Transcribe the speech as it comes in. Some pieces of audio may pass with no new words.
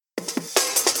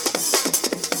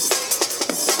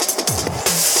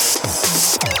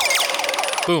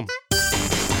Boom.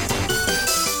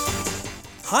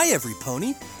 Hi, every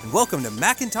pony, and welcome to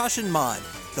Macintosh and Mod,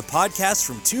 the podcast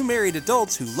from two married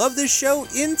adults who love this show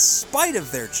in spite of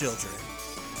their children.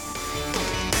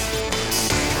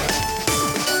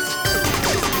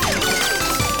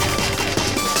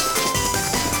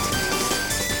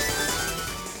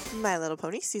 My Little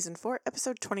Pony, Season 4,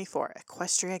 Episode 24,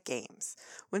 Equestria Games.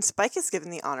 When Spike is given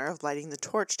the honor of lighting the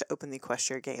torch to open the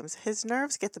Equestria Games, his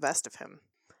nerves get the best of him.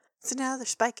 It's another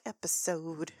Spike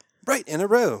episode. Right, in a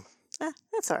row.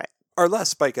 That's all right. Our last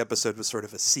Spike episode was sort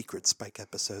of a secret Spike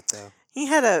episode, though. He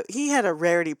had a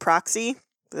rarity proxy.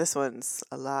 This one's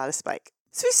a lot of Spike.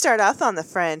 So we start off on the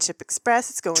Friendship Express.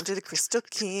 It's going to the Crystal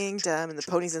Kingdom, and the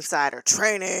ponies inside are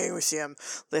training. We see them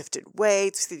lifted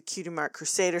weights. We see the Cutie Mark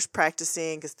Crusaders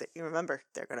practicing because you remember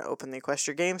they're going to open the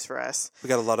Equestria Games for us. We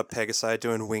got a lot of Pegasi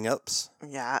doing wing ups.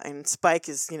 Yeah, and Spike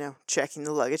is, checking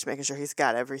the luggage, making sure he's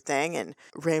got everything, and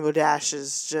Rainbow Dash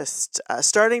is just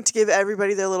starting to give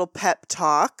everybody their little pep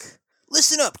talk.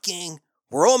 Listen up, gang.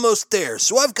 We're almost there,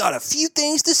 so I've got a few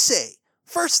things to say.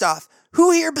 First off,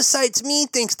 who here besides me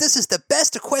thinks this is the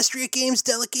best Equestria Games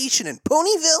delegation in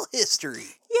Ponyville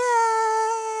history?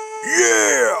 Yay!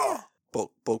 Yeah!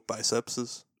 Bulk biceps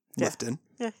is lifting.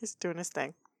 Yeah, he's doing his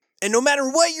thing. And no matter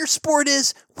what your sport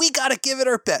is, we gotta give it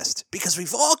our best, because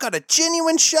we've all got a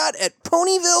genuine shot at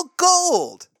Ponyville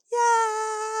Gold!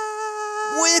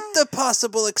 Yeah! With the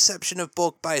possible exception of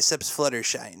Bulk Biceps,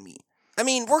 Fluttershy, and me. I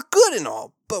mean, we're good and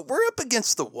all, but we're up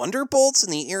against the Wonderbolts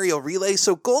in the aerial relay,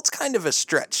 so gold's kind of a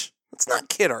stretch. Let's not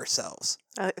kid ourselves.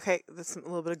 Okay, that's a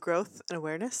little bit of growth and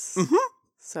awareness. Mm-hmm.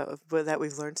 So that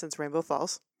we've learned since Rainbow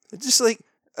Falls. Just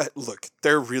look,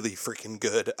 they're really freaking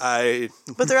good.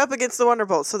 But they're up against the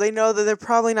Wonderbolts, so they know that they're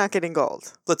probably not getting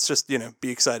gold. Let's just, be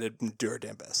excited and do our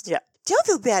damn best. Yeah. Don't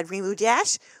feel bad, Rainbow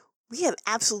Dash. We have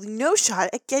absolutely no shot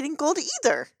at getting gold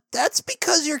either. That's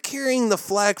because you're carrying the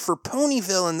flag for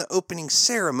Ponyville in the opening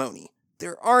ceremony.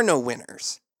 There are no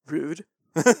winners. Rude.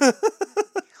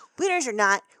 Winners or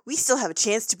not, we still have a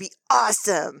chance to be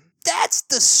awesome. That's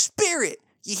the spirit.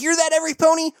 You hear that, every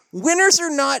pony? Winners or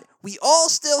not, we all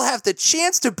still have the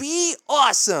chance to be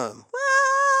awesome.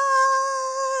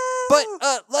 But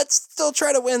let's still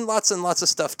try to win lots and lots of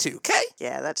stuff too, okay?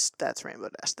 Yeah, that's Rainbow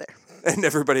Dash there. And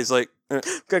everybody's like,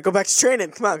 Gotta go back to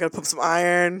training. Come on, gotta pump some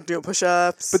iron, do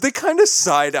push-ups. But they kind of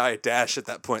side-eye Dash at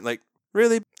that point, like,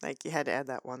 really? Like, you had to add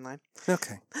that one line.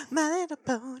 Okay. My little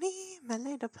pony, my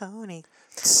little pony.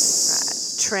 Right.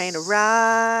 Train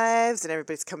arrives, and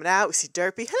everybody's coming out. We see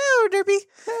Derpy. Hello, Derpy.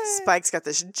 Hey. Spike's got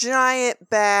this giant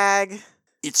bag.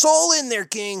 It's all in there,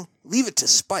 gang. Leave it to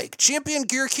Spike, champion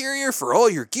gear carrier for all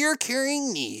your gear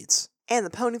carrying needs. And the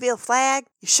Ponyville flag.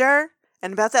 You sure?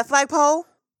 And about that flagpole?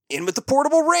 In with the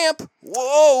portable ramp.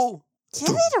 Whoa! Give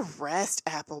it a rest,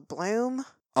 Apple Bloom.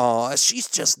 Aw, she's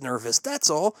just nervous, that's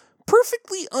all.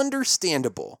 Perfectly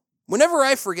understandable. Whenever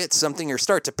I forget something or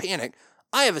start to panic,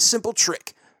 I have a simple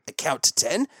trick. I count to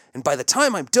 10, and by the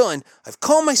time I'm done, I've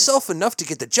calmed myself enough to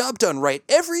get the job done right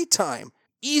every time.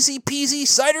 Easy peasy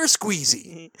cider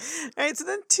squeezy. All right, so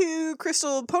then two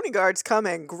crystal pony guards come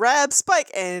and grab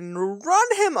Spike and run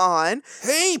him on.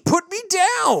 Hey, put me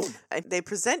down! And they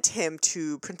present him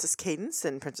to Princess Cadence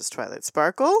and Princess Twilight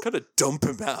Sparkle. Gotta dump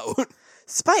him out.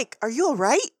 Spike, are you all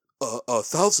right?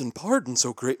 1,000 pardons,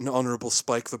 O great and honorable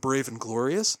Spike the brave and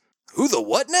glorious. Who the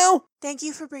what now? Thank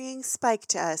you for bringing Spike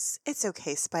to us. It's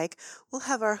okay, Spike. We'll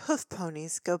have our hoof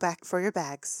ponies go back for your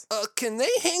bags. Can they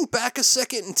hang back a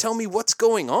second and tell me what's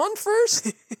going on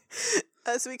first?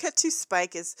 So we cut to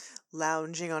Spike is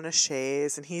lounging on a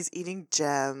chaise and he's eating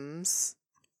gems.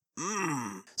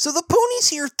 So the ponies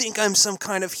here think I'm some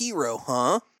kind of hero,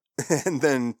 huh? And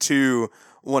then to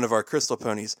one of our crystal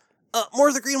ponies, more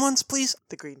of the green ones, please.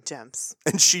 The green gems.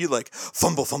 And she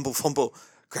fumble,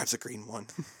 grabs a green one.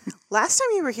 Last time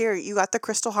you were here, you got the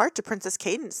crystal heart to Princess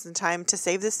Cadence in time to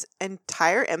save this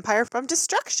entire empire from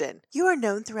destruction. You are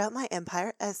known throughout my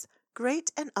empire as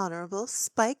Great and Honorable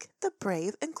Spike the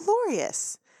Brave and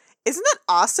Glorious. Isn't that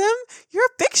awesome? You're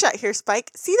a big shot here,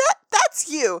 Spike. See that? That's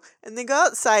you. And they go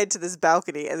outside to this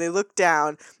balcony and they look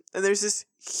down and there's this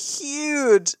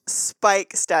huge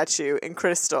Spike statue in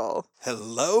crystal.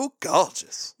 Hello,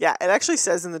 gorgeous. Yeah, it actually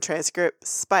says in the transcript,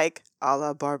 Spike a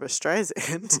la Barbra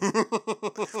Streisand.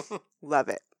 Love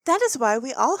it. That is why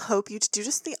we all hope you to do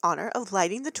us the honor of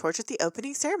lighting the torch at the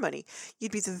opening ceremony.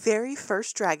 You'd be the very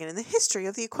first dragon in the history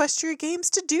of the Equestria Games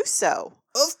to do so.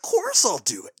 Of course I'll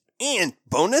do it. And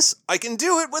bonus, I can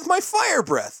do it with my fire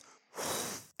breath.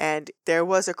 And there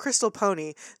was a crystal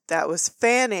pony that was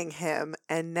fanning him,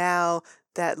 and now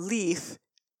that leaf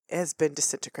has been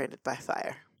disintegrated by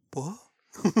fire. What?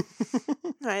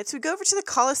 All right, so we go over to the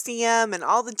Coliseum, and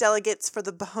all the delegates for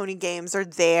the Pony Games are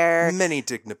there. Many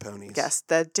Dignaponies. Yes,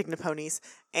 the Dignaponies.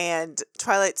 And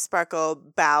Twilight Sparkle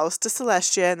bows to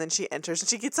Celestia, and then she enters, and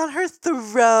she gets on her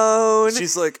throne.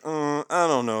 She's like, I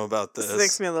don't know about this. This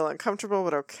makes me a little uncomfortable,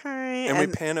 but okay. And we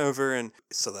pan over, and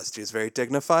Celestia's very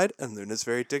dignified, and Luna's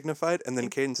very dignified, and then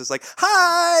Cadence is like,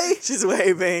 hi! She's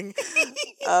waving.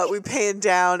 We pan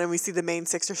down, and we see the main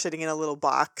six are sitting in a little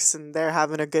box, and they're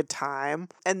having a good time.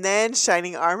 And then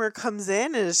Shining Armor comes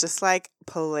in, and is just like,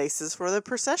 places for the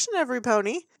procession, every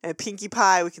pony. And Pinkie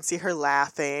Pie, we can see her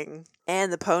laughing.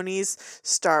 And the ponies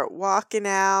start walking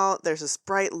out. There's this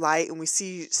bright light, and we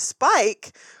see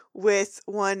Spike with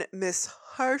one Miss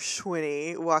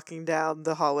Harshwinny walking down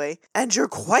the hallway. And you're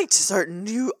quite certain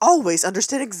you always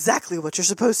understand exactly what you're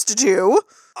supposed to do.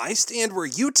 I stand where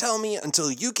you tell me until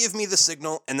you give me the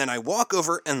signal, and then I walk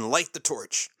over and light the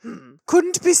torch.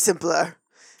 Couldn't be simpler.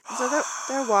 So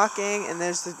they're walking, and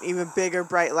there's an even bigger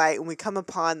bright light, and we come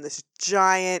upon this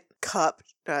giant cup,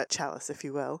 chalice, if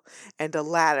you will, and a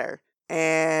ladder.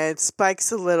 And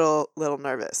Spike's a little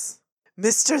nervous.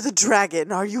 Mr. the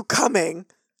Dragon, are you coming?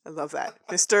 I love that.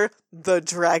 Mr. the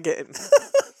Dragon.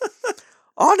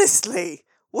 Honestly,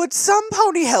 would some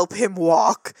pony help him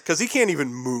walk? Because he can't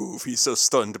even move. He's so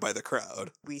stunned by the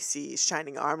crowd. We see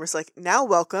Shining Armor's like, now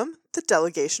welcome the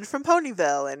delegation from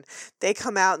Ponyville. And they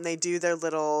come out and they do their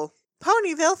little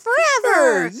Ponyville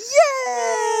forever!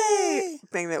 Yay!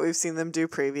 Thing that we've seen them do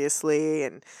previously.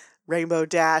 And Rainbow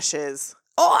Dash is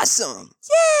awesome!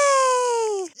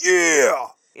 Yay! Yeah!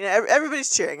 You know, everybody's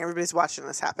cheering. Everybody's watching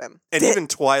this happen. And even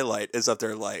Twilight is up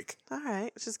there like... All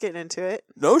right, just getting into it.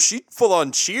 No, she full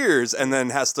on cheers and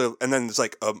then has to... And then it's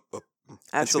like...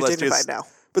 I should be dignified now.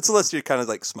 But Celestia kind of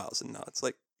like smiles and nods.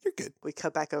 Like, you're good. We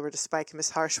cut back over to Spike and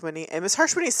Miss Harshwinny. And Miss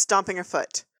Harshwinny is stomping her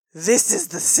foot. This is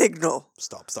the signal.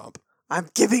 Stomp. I'm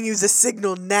giving you the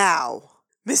signal now.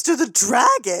 Mr. the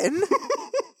Dragon!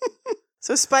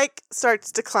 So Spike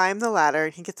starts to climb the ladder,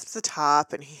 and he gets to the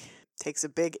top, and he takes a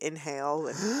big inhale.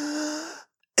 And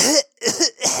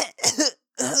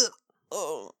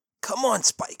oh, come on,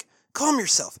 Spike. Calm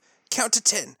yourself. Count to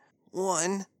 10.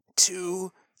 1,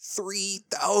 2,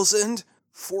 3,000,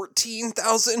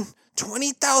 14,000,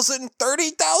 20,000,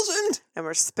 30,000. And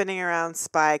we're spinning around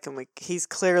Spike, and he's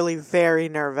clearly very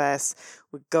nervous.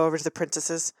 We go over to the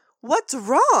princesses. What's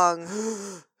wrong?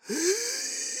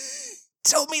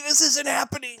 Tell me this isn't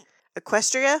happening.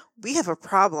 Equestria, we have a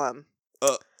problem.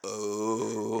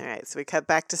 Uh-oh. All right, so we cut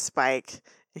back to Spike,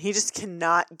 and he just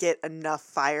cannot get enough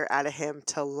fire out of him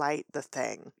to light the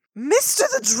thing. Mr.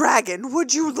 the Dragon,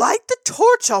 would you light the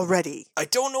torch already? I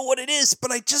don't know what it is,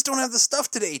 but I just don't have the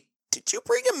stuff today. Did you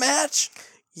bring a match?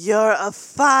 You're a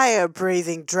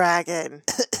fire-breathing dragon.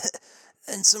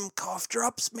 And some cough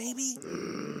drops, maybe?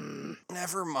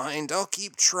 Never mind, I'll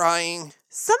keep trying.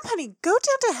 Somebody go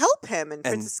down to help him. And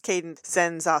Princess Cadence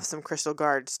sends off some crystal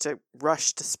guards to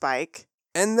rush to Spike.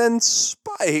 And then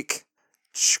Spike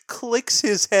clicks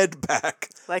his head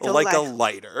back like a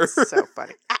lighter. So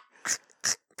funny.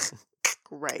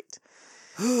 Right.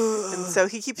 And so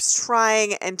he keeps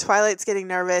trying, and Twilight's getting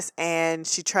nervous, and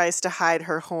she tries to hide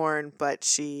her horn, but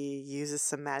she uses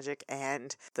some magic,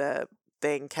 and the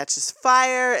thing catches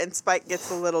fire, and Spike gets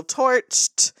a little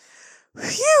torched.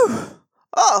 Phew!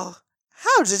 Oh,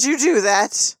 how did you do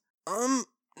that?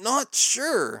 Not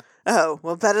sure. Oh,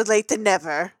 well, better late than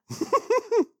never.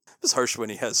 Miss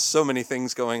Harshwinny has so many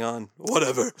things going on.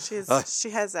 Whatever. She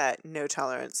has no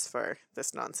tolerance for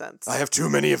this nonsense. I have too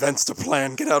many events to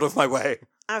plan. Get out of my way.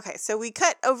 Okay, so we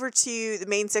cut over to the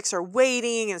main six are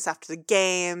waiting, and it's after the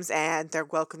games, and they're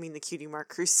welcoming the Cutie Mark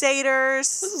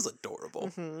Crusaders. This is adorable.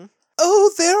 Mm-hmm.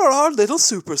 Oh, there are our little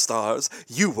superstars.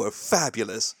 You were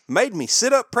fabulous. Made me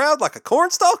sit up proud like a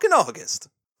cornstalk in August.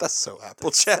 That's so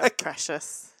Applejack. So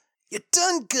precious. You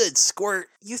done good, Squirt.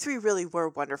 You three really were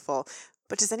wonderful.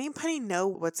 But does anybody know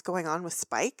what's going on with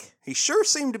Spike? He sure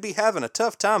seemed to be having a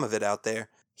tough time of it out there.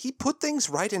 He put things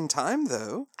right in time,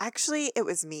 though. Actually, it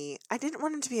was me. I didn't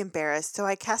want him to be embarrassed, so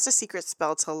I cast a secret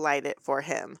spell to light it for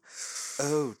him.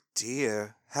 Oh,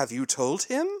 dear. Have you told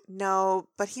him? No,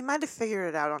 but he might have figured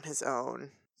it out on his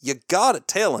own. You gotta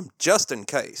tell him, just in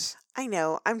case. I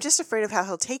know. I'm just afraid of how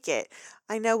he'll take it.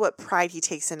 I know what pride he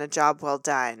takes in a job well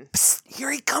done. Psst,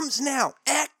 here he comes now.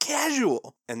 Act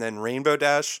casual. And then Rainbow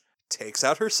Dash takes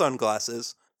out her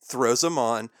sunglasses, throws them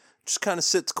on, just kind of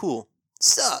sits cool.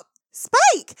 Sup?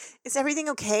 Spike! Is everything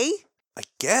okay? I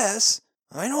guess.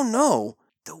 I don't know.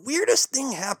 The weirdest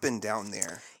thing happened down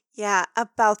there. Yeah,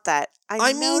 about that.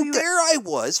 I mean, there I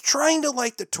was, trying to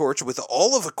light the torch with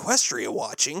all of Equestria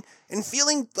watching, and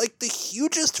feeling like the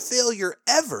hugest failure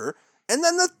ever, and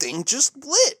then the thing just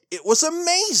lit. It was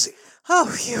amazing. Oh,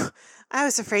 phew. I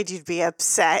was afraid you'd be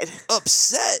upset.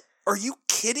 Upset? Are you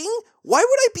kidding? Why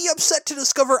would I be upset to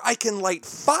discover I can light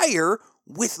fire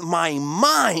with my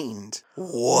mind?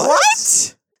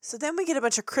 What? So then we get a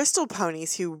bunch of crystal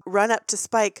ponies who run up to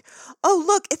Spike. Oh,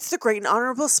 look, it's the great and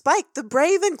honorable Spike, the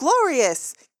brave and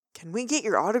glorious. Can we get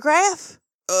your autograph?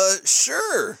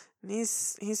 Sure. And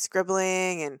he's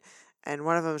scribbling, and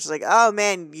one of them is like, oh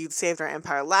man, you saved our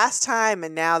empire last time,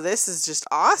 and now this is just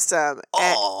awesome.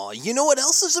 Aw, you know what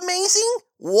else is amazing?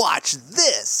 Watch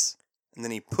this. And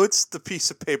then he puts the piece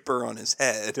of paper on his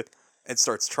head and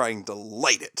starts trying to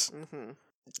light it. Mm-hmm.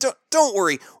 Don't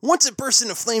worry. Once it bursts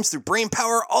into flames through brain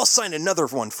power, I'll sign another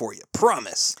one for you.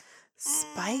 Promise.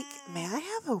 Spike, may I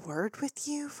have a word with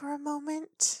you for a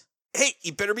moment? Hey,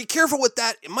 you better be careful with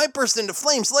that. It might burst into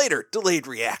flames later. Delayed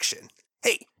reaction.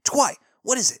 Hey, Twy,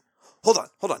 what is it? Hold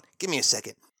on. Give me a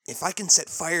second. If I can set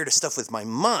fire to stuff with my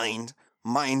mind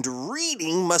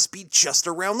reading must be just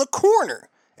around the corner.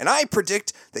 And I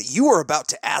predict that you are about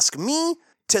to ask me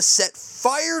to set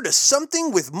fire to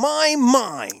something with my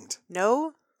mind.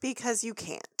 No, because you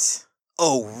can't.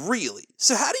 Oh, really?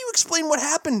 So how do you explain what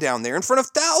happened down there in front of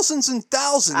thousands and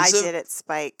thousands I did it,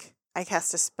 Spike. I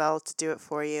cast a spell to do it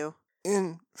for you.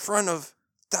 In front of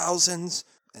thousands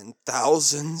and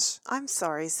thousands? I'm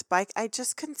sorry, Spike. I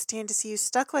just couldn't stand to see you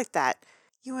stuck like that.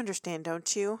 You understand,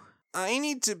 don't you? I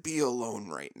need to be alone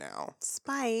right now.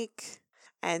 Spike.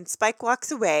 And Spike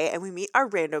walks away, and we meet our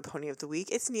rando pony of the week.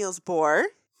 It's Niels Bohr.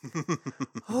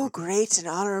 Oh, great and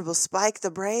honorable Spike, the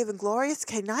brave and glorious.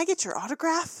 Can I get your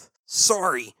autograph?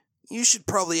 Sorry. You should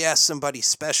probably ask somebody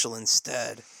special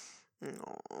instead.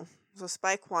 No. So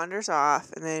Spike wanders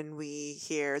off, and then we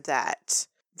hear that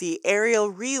the aerial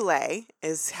relay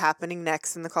is happening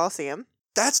next in the Coliseum.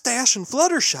 That's Dash and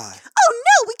Fluttershy. Oh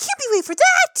no, we can't be late for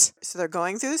that! So they're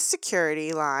going through the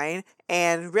security line,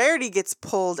 and Rarity gets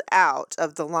pulled out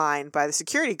of the line by the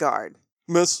security guard.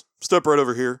 Miss, step right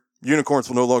over here. Unicorns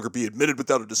will no longer be admitted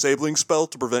without a disabling spell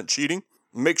to prevent cheating.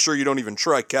 Make sure you don't even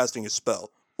try casting a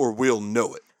spell, or we'll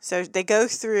know it. So they go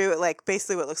through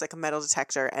basically what looks like a metal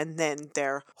detector, and then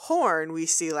their horn we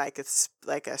see like it's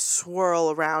like a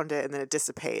swirl around it, and then it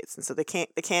dissipates, and so they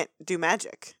can't do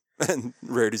magic. And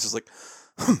Rarity's just like,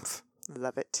 humph.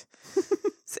 Love it.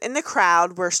 So in the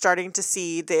crowd, we're starting to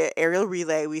see the aerial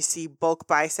relay. We see Bulk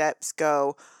Biceps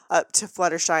go up to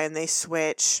Fluttershy, and they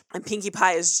switch. And Pinkie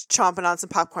Pie is chomping on some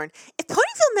popcorn. If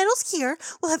Ponyville medals here,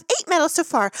 we'll have 8 medals so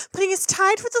far, putting us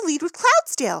tied for the lead with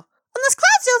Cloudsdale. Unless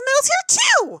Cloudsdale's medals here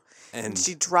too! And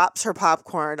she drops her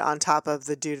popcorn on top of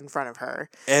the dude in front of her.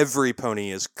 Every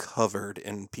pony is covered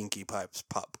in Pinkie Pie's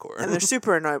popcorn. And they're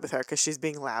super annoyed with her because she's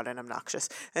being loud and obnoxious.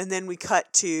 And then we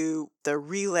cut to the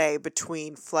relay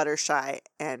between Fluttershy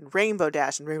and Rainbow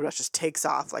Dash, and Rainbow Dash just takes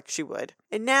off like she would.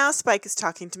 And now Spike is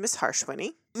talking to Miss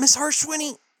Harshwhinny. Miss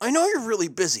Harshwhinny, I know you're really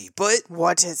busy, but...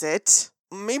 What is it?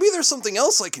 Maybe there's something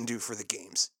else I can do for the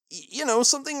games. You know,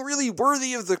 something really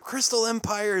worthy of the Crystal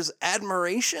Empire's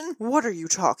admiration? What are you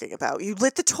talking about? You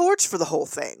lit the torch for the whole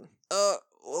thing. Well,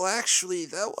 actually,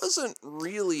 that wasn't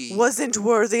really... Wasn't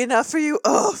worthy enough for you?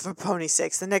 Oh, for pony's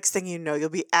sakes. The next thing you know, you'll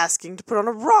be asking to put on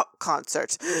a rock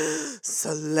concert.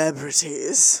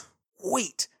 Celebrities.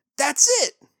 Wait, that's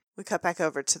it! We cut back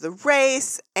over to the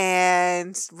race,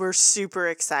 and we're super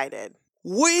excited.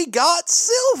 We got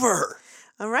silver!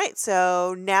 All right,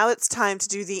 so now it's time to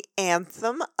do the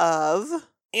anthem of...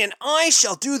 And I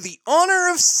shall do the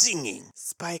honor of singing.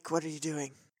 Spike, what are you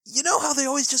doing? You know how they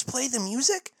always just play the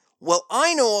music? Well,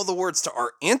 I know all the words to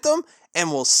our anthem, and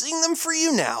we'll sing them for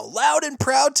you now, loud and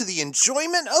proud to the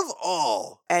enjoyment of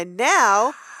all. And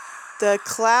now, the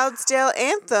Cloudsdale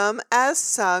anthem as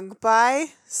sung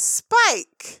by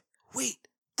Spike. Wait,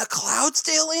 the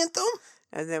Cloudsdale anthem?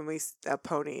 And then a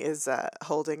pony is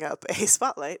holding up a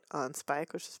spotlight on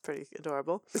Spike, which is pretty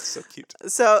adorable. It's so cute.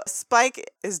 So Spike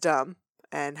is dumb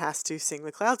and has to sing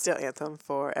the Cloudsdale anthem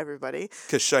for everybody.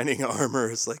 Because Shining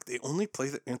Armor is like, they only play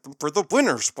the anthem for the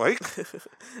winner, Spike.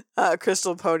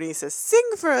 Crystal Pony says, sing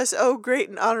for us, oh great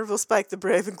and honorable Spike, the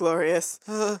brave and glorious.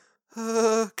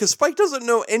 Because Spike doesn't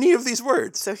know any of these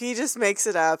words. So he just makes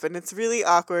it up, and it's really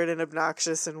awkward and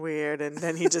obnoxious and weird, and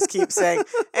then he just keeps saying,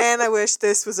 and I wish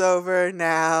this was over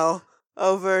now.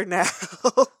 Over now.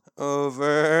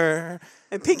 Over.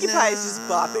 And Pinkie Pie is just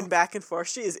bopping back and forth.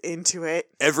 She is into it.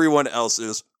 Everyone else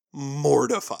is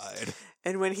mortified.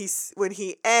 And when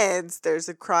he ends, there's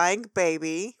a crying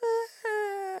baby.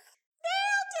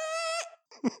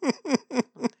 Nailed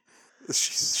it!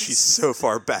 She's so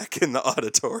far back in the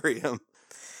auditorium.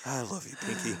 I love you,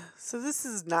 Pinky. So this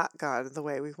has not gone the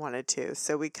way we wanted to.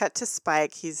 So we cut to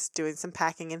Spike. He's doing some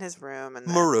packing in his room. And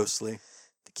then Morosely.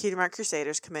 the Cutie Mark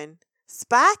Crusaders come in.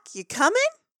 Spike, you coming?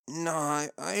 No,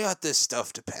 I got this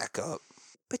stuff to pack up.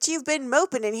 But you've been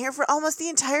moping in here for almost the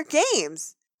entire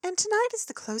games. And tonight is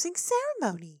the closing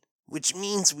ceremony. Which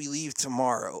means we leave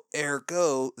tomorrow.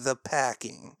 Ergo, the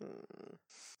packing.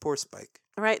 Poor Spike.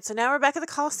 All right, so now we're back at the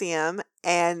Coliseum.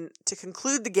 And to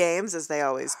conclude the games, as they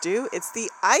always do, it's the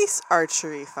ice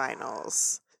archery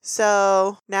finals.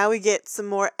 So now we get some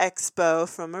more expo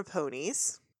from our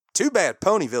ponies. Too bad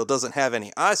Ponyville doesn't have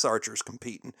any ice archers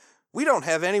competing. We don't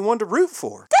have anyone to root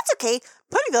for. That's okay.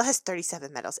 Ponyville has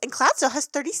 37 medals, and Cloudsdale has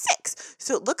 36.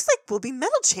 So it looks like we'll be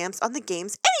medal champs on the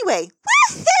games anyway.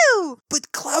 Woohoo!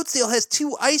 But Cloudsdale has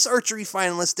 2 ice archery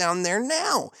finalists down there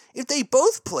now. If they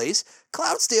both place,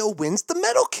 Cloudsdale wins the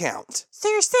medal count. So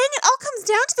you're saying it all comes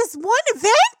down to this one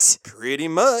event? Pretty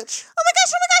much. Oh my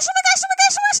gosh, oh my gosh, oh my gosh, oh my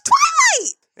gosh, where's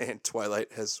Twilight? And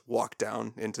Twilight has walked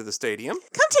down into the stadium.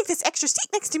 Come take this extra seat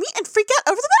next to me and freak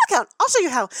out over the medal count. I'll show you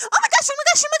how. Oh my gosh, oh my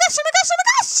gosh, oh my gosh, oh my gosh, oh my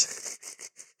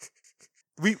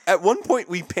gosh. At one point,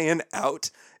 we pan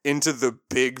out into the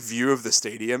big view of the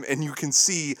stadium, and you can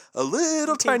see a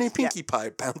little tiny Pinkie Pie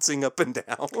bouncing up and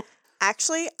down.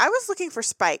 Actually, I was looking for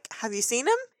Spike. Have you seen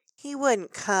him? He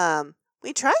wouldn't come.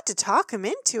 We tried to talk him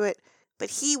into it, but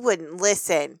he wouldn't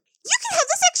listen. You can have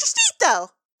this extra seat, though.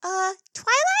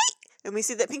 Twilight? And we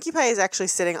see that Pinkie Pie is actually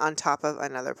sitting on top of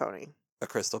another pony. A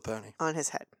crystal pony. On his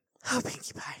head. Oh,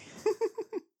 Pinkie Pie.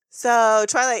 So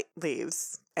Twilight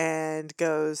leaves and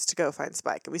goes to go find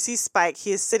Spike. And we see Spike.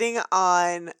 He is sitting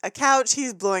on a couch.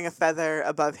 He's blowing a feather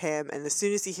above him. And as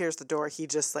soon as he hears the door, he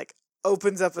just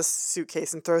opens up a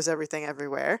suitcase and throws everything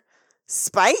everywhere.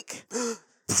 Spike?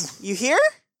 You here?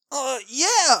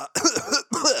 Yeah.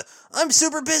 I'm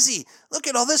super busy. Look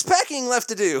at all this packing left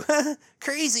to do.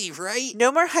 Crazy, right?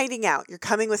 No more hiding out. You're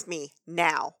coming with me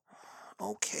now.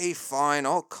 Okay, fine.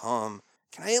 I'll come.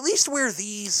 Can I at least wear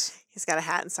these? He's got a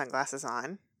hat and sunglasses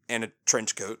on. And a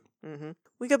trench coat. Mm-hmm.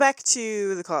 We go back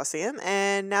to the Colosseum,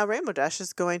 and now Rainbow Dash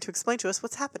is going to explain to us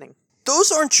what's happening.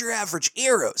 Those aren't your average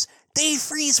arrows. They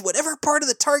freeze whatever part of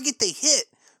the target they hit.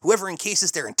 Whoever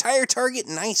encases their entire target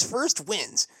in ice first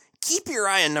wins. Keep your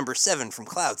eye on number 7 from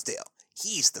Cloudsdale.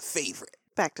 He's the favorite.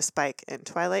 Back to Spike and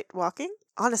Twilight walking.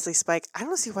 Honestly, Spike, I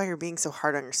don't see why you're being so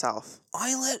hard on yourself.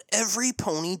 I let every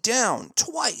pony down,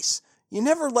 twice. You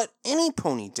never let any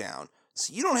pony down,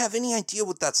 so you don't have any idea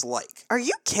what that's like. Are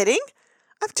you kidding?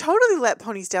 I've totally let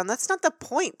ponies down. That's not the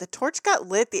point. The torch got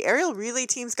lit, the aerial relay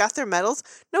teams got their medals.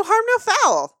 No harm, no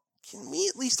foul. Can we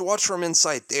at least watch from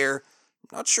inside there?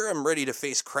 I'm not sure I'm ready to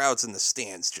face crowds in the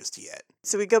stands just yet.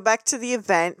 So we go back to the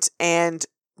event, and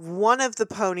one of the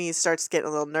ponies starts getting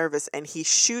a little nervous, and he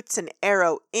shoots an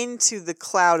arrow into the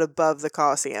cloud above the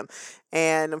Colosseum.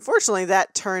 And unfortunately,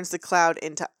 that turns the cloud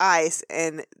into ice,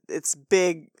 and its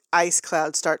big ice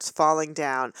cloud starts falling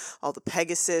down. All the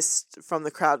Pegasus from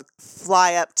the crowd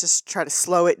fly up to try to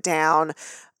slow it down.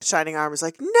 Shining Armor's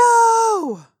like,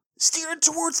 no! Steer it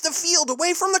towards the field,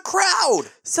 away from the crowd!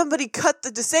 Somebody cut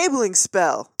the disabling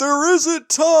spell. There isn't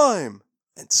time!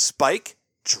 And Spike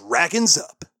dragons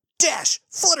up. Dash!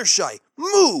 Fluttershy!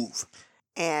 Move!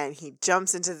 And he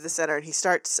jumps into the center, and he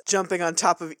starts jumping on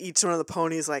top of each one of the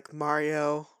ponies like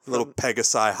Mario. Little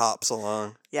Pegasi hops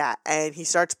along. Yeah, and he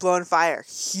starts blowing fire.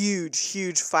 Huge,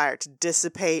 huge fire to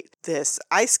dissipate this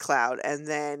ice cloud. And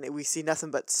then we see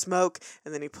nothing but smoke,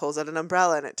 and then he pulls out an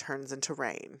umbrella, and it turns into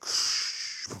rain.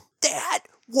 That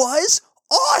was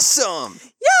awesome!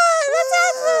 Yeah,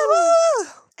 that's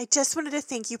awesome! I just wanted to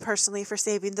thank you personally for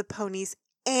saving the ponies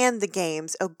and the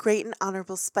games, oh great and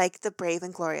honorable Spike the Brave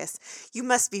and Glorious. You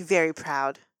must be very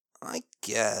proud. I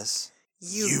guess.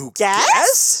 You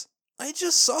guess? I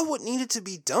just saw what needed to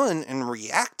be done and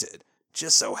reacted.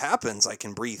 Just so happens I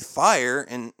can breathe fire,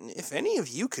 and if any of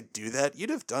you could do that,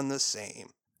 you'd have done the same.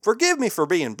 Forgive me for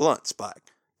being blunt,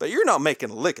 Spike, but you're not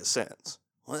making a lick of sense.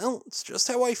 Well, it's just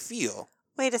how I feel.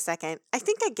 Wait a second. I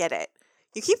think I get it.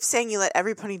 You keep saying you let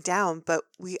every pony down, but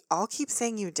we all keep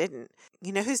saying you didn't.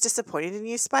 You know who's disappointed in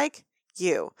you, Spike?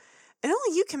 You. And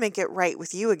only you can make it right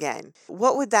with you again.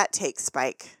 What would that take,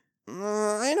 Spike?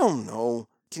 I don't know.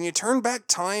 Can you turn back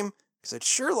time? Because I'd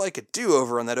sure like a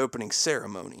do-over on that opening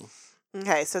ceremony.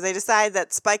 Okay, so they decide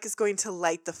that Spike is going to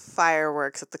light the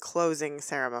fireworks at the closing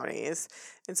ceremonies.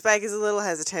 And Spike is a little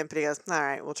hesitant, but he goes, all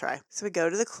right, we'll try. So we go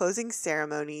to the closing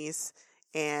ceremonies,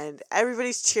 and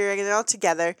everybody's cheering, and they're all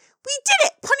together. We did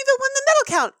it! Ponyville won the medal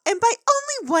count, and by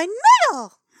only one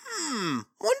medal!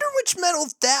 Wonder which medal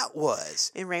that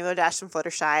was. And Rainbow Dash and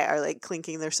Fluttershy are,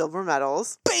 clinking their silver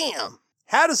medals. Bam!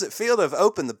 How does it feel to have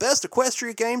opened the best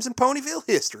Equestria games in Ponyville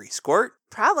history, Squirt?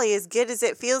 Probably as good as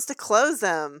it feels to close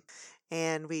them.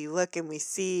 And we look and we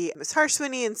see Miss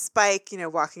Harshwinny and Spike,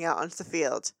 walking out onto the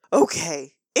field.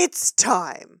 Okay, it's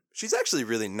time. She's actually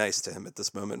really nice to him at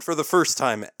this moment. For the first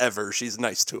time ever, she's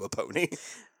nice to a pony.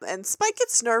 And Spike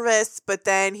gets nervous, but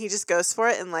then he just goes for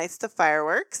it and lights the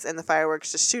fireworks. And the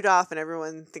fireworks just shoot off and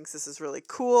everyone thinks this is really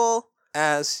cool.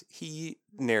 As he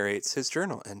narrates his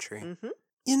journal entry. Mm-hmm.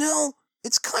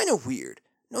 It's kind of weird.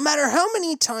 No matter how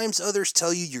many times others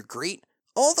tell you you're great,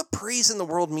 all the praise in the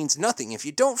world means nothing if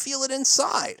you don't feel it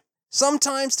inside.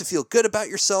 Sometimes to feel good about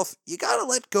yourself, you gotta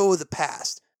let go of the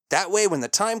past. That way, when the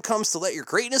time comes to let your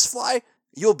greatness fly,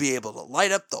 you'll be able to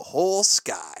light up the whole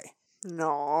sky.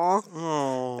 No,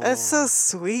 Oh, that's so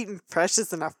sweet and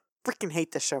precious, and I freaking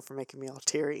hate this show for making me all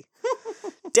teary.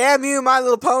 Damn you, My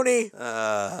Little Pony!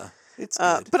 It's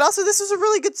good. But also, this was a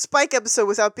really good Spike episode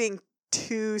without being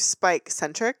too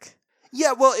Spike-centric.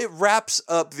 Yeah, well, it wraps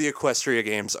up the Equestria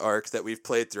Games arc that we've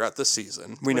played throughout the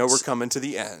season. We know we're coming to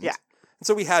the end. Yeah. And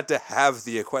so we had to have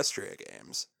the Equestria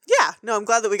Games. Yeah, no, I'm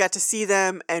glad that we got to see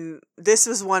them, and this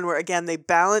was one where, again, they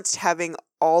balanced having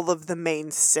all of the main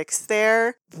six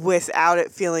there without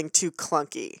it feeling too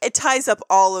clunky. It ties up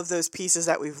all of those pieces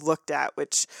that we've looked at,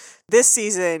 which this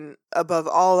season, above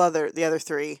the other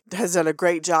three, has done a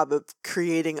great job of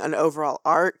creating an overall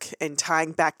arc and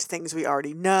tying back to things we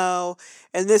already know,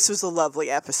 and this was a lovely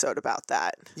episode about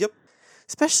that. Yep.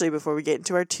 Especially before we get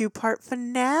into our 2-part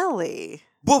finale.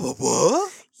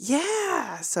 What?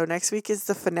 Yeah, so next week is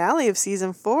the finale of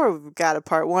season 4. We've got a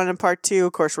part 1 and part 2.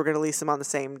 Of course, we're going to release them on the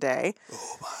same day.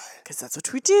 Oh my. Because that's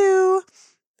what we do.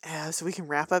 So we can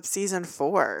wrap up season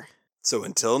 4. So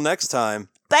until next time.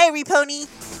 Bye, Repony!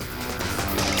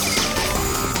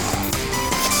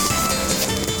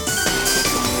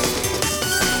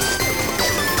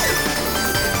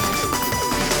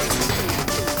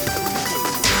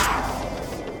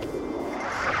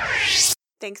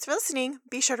 Thanks for listening.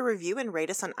 Be sure to review and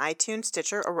rate us on iTunes,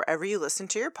 Stitcher, or wherever you listen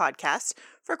to your podcast.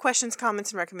 For questions,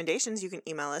 comments, and recommendations, you can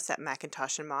email us at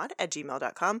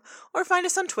macintoshandmod@gmail.com or find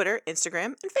us on Twitter,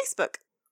 Instagram, and Facebook.